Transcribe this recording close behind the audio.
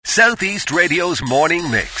Southeast Radio's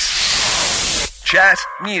morning mix. Chat,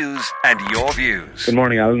 news and your views. Good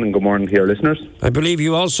morning, Alan, and good morning to your listeners. I believe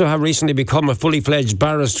you also have recently become a fully fledged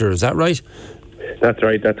barrister, is that right? That's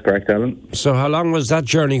right, that's correct, Alan. So how long was that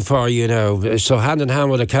journey for you now? So hand in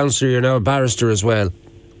hand with a councillor, you're now a barrister as well.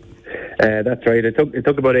 That's right. It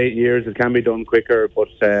took about 8 years. It can be done quicker, but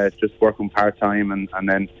just working part-time and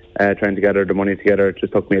then trying to gather the money together, it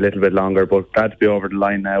just took me a little bit longer, but glad to be over the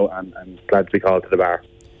line now and glad to be called to the bar.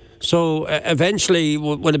 So eventually,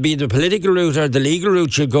 will it be the political route or the legal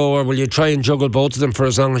route you go, or will you try and juggle both of them for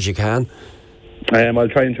as long as you can? I'll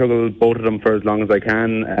try and juggle both of them for as long as I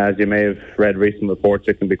can. As you may have read recent reports,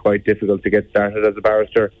 it can be quite difficult to get started as a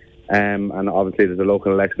barrister, and obviously there's the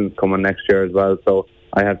local elections coming next year as well, so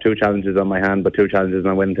I have two challenges on my hand, but two challenges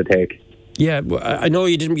I'm willing to take. Yeah, I know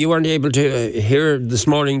you weren't able to hear this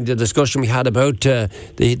morning the discussion we had about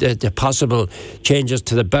the possible changes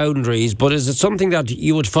to the boundaries, but is it something that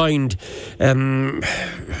you would find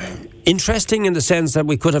interesting in the sense that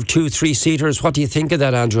we could have 2 3-seaters? What do you think of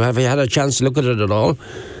that, Andrew? Have you had a chance to look at it at all?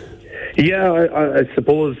 Yeah, I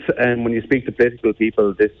suppose when you speak to political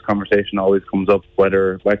people, this conversation always comes up,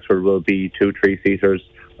 whether Wexford will be 2 3-seaters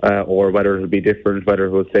or whether it'll be different, whether it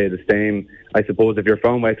will stay the same. I suppose if you're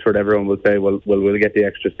from Wexford, everyone will say, well, we'll get the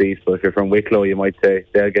extra seat. But if you're from Wicklow, you might say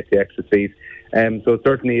they'll get the extra seat. So it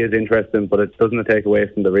certainly is interesting, but it doesn't take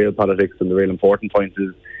away from the real politics, and the real important point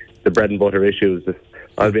is the bread and butter issues.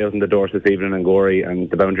 I'll be out on the doors this evening in Gorey and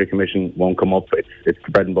the Boundary Commission won't come up. It's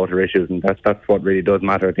the bread and butter issues, and that's what really does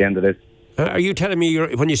matter at the end of this. Are you telling me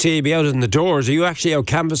when you say you'll be out in the doors, are you actually out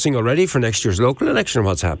canvassing already for next year's local election?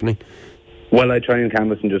 What's happening? Well, I try and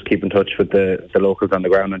canvass and just keep in touch with the locals on the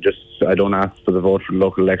ground, and I don't ask for the vote for the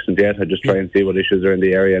local elections yet. I just try and see what issues are in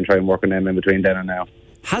the area and try and work on them in between then and now.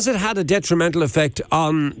 Has it had a detrimental effect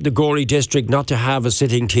on the Gorey district not to have a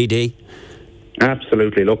sitting TD?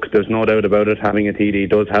 Absolutely. Look, there's no doubt about it. Having a TD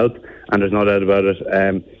does help, and there's no doubt about it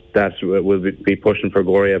that we'll be pushing for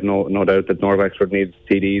Gorey. I have no doubt that North Wexford needs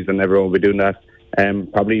TDs, and everyone will be doing that.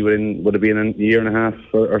 Probably would it be in a year and a half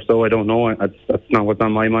or so? I don't know. That's not what's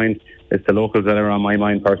on my mind. It's the locals that are on my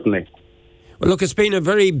mind personally. Well, look, it's been a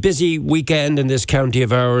very busy weekend in this county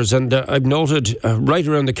of ours, and I've noted right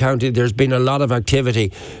around the county there's been a lot of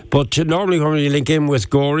activity. But normally when we link in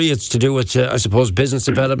with Gorey, it's to do with, I suppose, business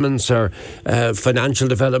developments or financial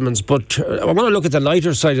developments. But I want to look at the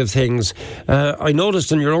lighter side of things. I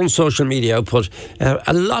noticed in your own social media output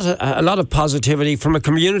a lot of positivity from a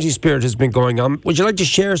community spirit has been going on. Would you like to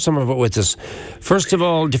share some of it with us? First of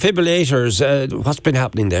all, defibrillators, what's been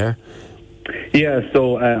happening there? Yeah,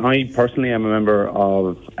 so I personally am a member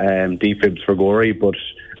of DFibs for Gorey, but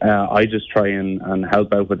I just try and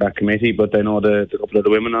help out with that committee. But I know the couple of the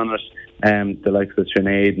women on it, the likes of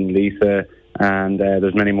Sinead and Lisa, and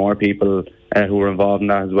there's many more people who were involved in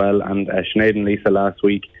that as well. And Sinead and Lisa last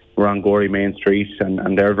week were on Gorey Main Street,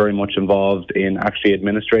 and they're very much involved in actually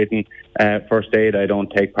administrating first aid. I don't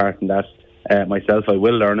take part in that myself. I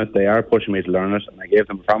will learn it. They are pushing me to learn it, and I gave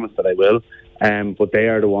them a promise that I will. But they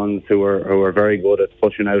are the ones who are very good at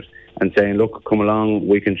pushing out and saying, look, come along,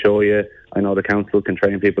 we can show you. I know the council can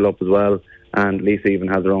train people up as well, and Lisa even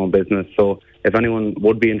has her own business. So if anyone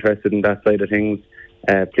would be interested in that side of things,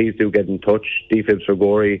 please do get in touch. DFibs for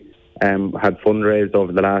Gorey had fundraised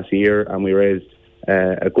over the last year, and we raised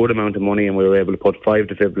a good amount of money, and we were able to put 5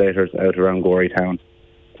 defibrillators out around Gorey town.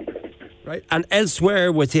 Right, and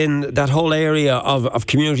elsewhere within that whole area of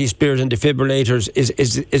community spirit and defibrillators,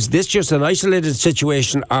 is this just an isolated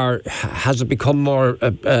situation, or has it become more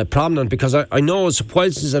prominent? Because I know it's a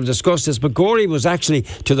while since I've discussed this, but Gorey was actually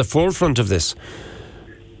to the forefront of this.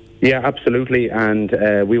 Yeah, absolutely, and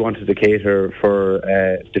we wanted to cater for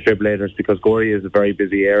defibrillators because Gorey is a very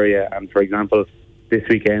busy area, and for example, this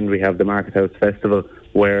weekend we have the Market House Festival,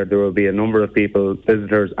 where there will be a number of people,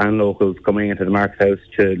 visitors and locals, coming into the Market House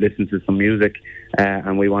to listen to some music,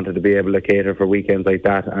 and we wanted to be able to cater for weekends like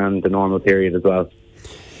that and the normal period as well.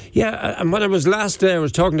 Yeah, and when I was last there, I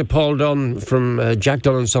was talking to Paul Dunn from Jack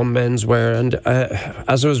Dunn and Son Menswear, and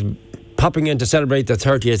as I was popping in to celebrate the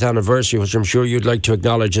 30th anniversary, which I'm sure you'd like to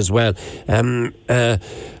acknowledge as well,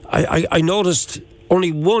 I noticed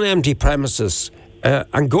only one empty premises.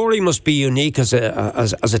 And Gorey must be unique as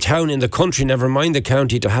a town in the country, never mind the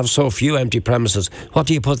county, to have so few empty premises. What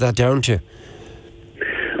do you put that down to?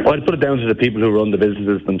 Well, I'd put it down to the people who run the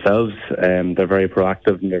businesses themselves. They're very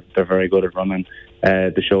proactive, and they're very good at running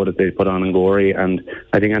the show that they put on in Gorey. And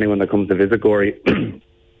I think anyone that comes to visit Gorey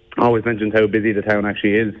always mentions how busy the town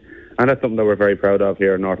actually is. And that's something that we're very proud of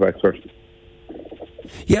here in North Wexford.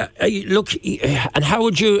 Yeah, look, and how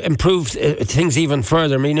would you improve things even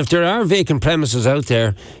further? I mean, if there are vacant premises out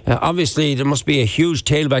there, obviously there must be a huge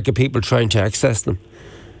tailback of people trying to access them.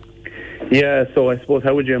 Yeah, so I suppose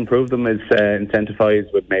how would you improve them is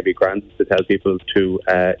incentivise with maybe grants to tell people to,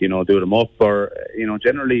 do them up, or,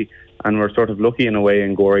 generally, and we're sort of lucky in a way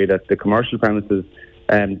in Gorey that the commercial premises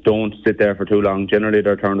don't sit there for too long. Generally,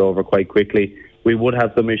 they're turned over quite quickly. We would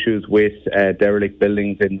have some issues with derelict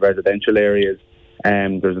buildings in residential areas.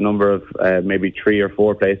 There's a number of maybe 3 or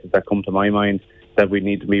 4 places that come to my mind that we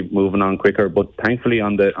need to be moving on quicker. But thankfully,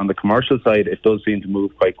 on the commercial side, it does seem to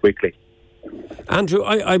move quite quickly. Andrew,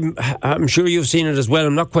 I'm sure you've seen it as well.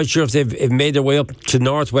 I'm not quite sure if they've made their way up to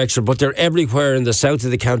North Wexford, but they're everywhere in the south of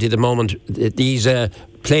the county at the moment. These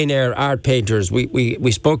plein air art painters.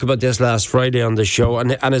 We spoke about this last Friday on the show,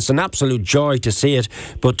 and it's an absolute joy to see it.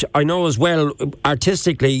 But I know as well,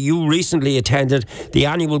 artistically, you recently attended the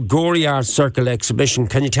annual Gorey Art Circle exhibition.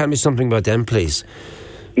 Can you tell me something about them, please?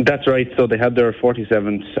 That's right. So they had their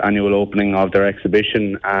 47th annual opening of their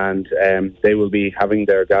exhibition, and they will be having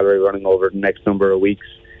their gallery running over the next number of weeks.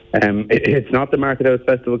 It's not the Market House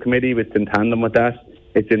Festival Committee, it's in tandem with that.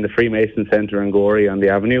 It's in the Freemason Centre in Gorey on the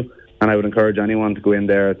Avenue, and I would encourage anyone to go in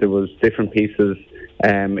there. There was different pieces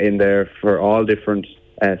in there for all different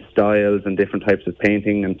styles and different types of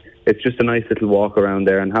painting, and it's just a nice little walk around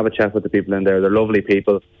there and have a chat with the people in there. They're lovely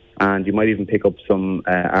people, and you might even pick up some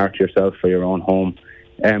art yourself for your own home.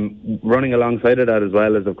 Running alongside of that as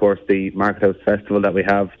well is, of course, the Market House Festival that we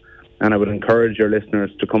have, and I would encourage your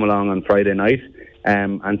listeners to come along on Friday night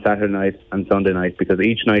and Saturday night and Sunday night, because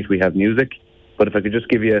each night we have music. But if I could just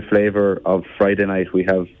give you a flavour of Friday night, we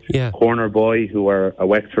have Corner Boy, who are a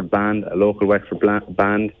Wexford band, a local Wexford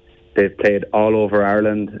band. They've played all over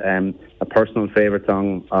Ireland. A personal favourite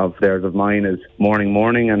song of theirs of mine is Morning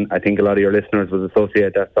Morning, and I think a lot of your listeners will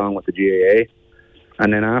associate that song with the GAA.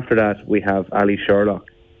 And then after that, we have Ali Sherlock.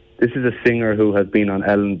 This is a singer who has been on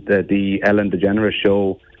the Ellen DeGeneres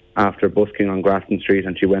show after busking on Grafton Street,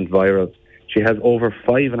 and she went viral. She has over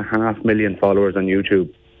 5.5 million followers on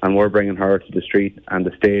YouTube, and we're bringing her to the street and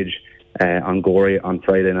the stage on Gorey on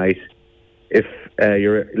Friday night. If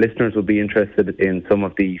your listeners will be interested in some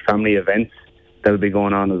of the family events that will be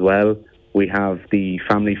going on as well, we have the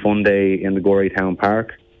Family Fun Day in the Gorey Town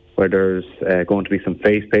Park, where there's going to be some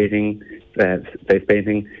face painting.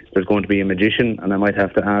 There's going to be a magician, and I might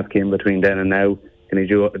have to ask him between then and now, can he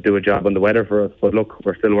do a job on the weather for us? But look,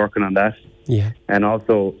 we're still working on that. Yeah. And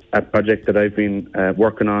also a project that I've been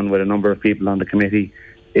working on with a number of people on the committee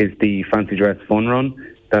is the Fancy Dress Fun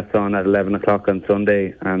Run. That's on at 11 o'clock on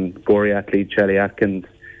Sunday, and Gorey athlete Shelley Atkins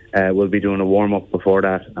will be doing a warm-up before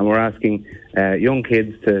that. And we're asking young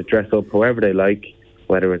kids to dress up however they like,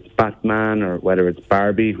 whether it's Batman or whether it's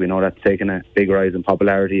Barbie. We know that's taken a big rise in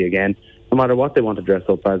popularity again. No matter what they want to dress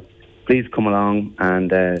up as, please come along and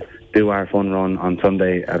do our fun run on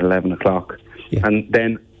Sunday at 11 o'clock. Yeah. And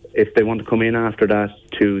then if they want to come in after that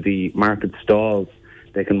to the market stalls,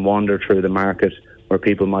 they can wander through the market where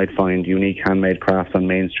people might find unique handmade crafts on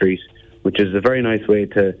Main Street, which is a very nice way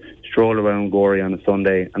to stroll around Gorey on a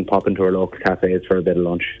Sunday and pop into our local cafes for a bit of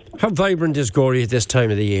lunch. How vibrant is Gorey at this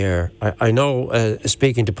time of the year? I know,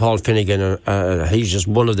 speaking to Paul Finnegan, he's just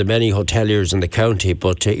one of the many hoteliers in the county,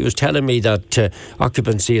 but he was telling me that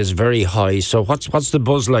occupancy is very high. So what's the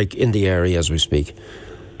buzz like in the area as we speak?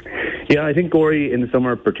 Yeah, I think Gorey in the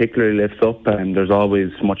summer particularly lifts up, and there's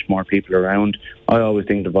always much more people around. I always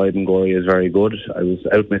think the vibe in Gorey is very good. I was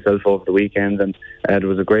out myself over the weekend, and there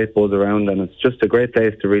was a great buzz around, and it's just a great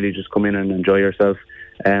place to really just come in and enjoy yourself.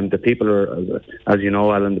 The people are, as you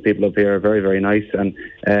know, Alan, the people up here are very, very nice, and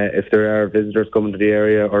if there are visitors coming to the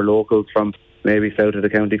area or locals from maybe south of the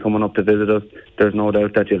county coming up to visit us, there's no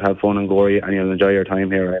doubt that you'll have fun in Gorey and you'll enjoy your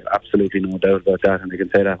time here. I have absolutely no doubt about that, and I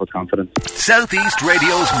can say that with confidence. South East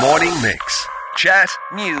Radio's Morning Mix. Chat,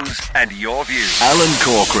 news and your views. Alan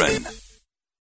Corcoran.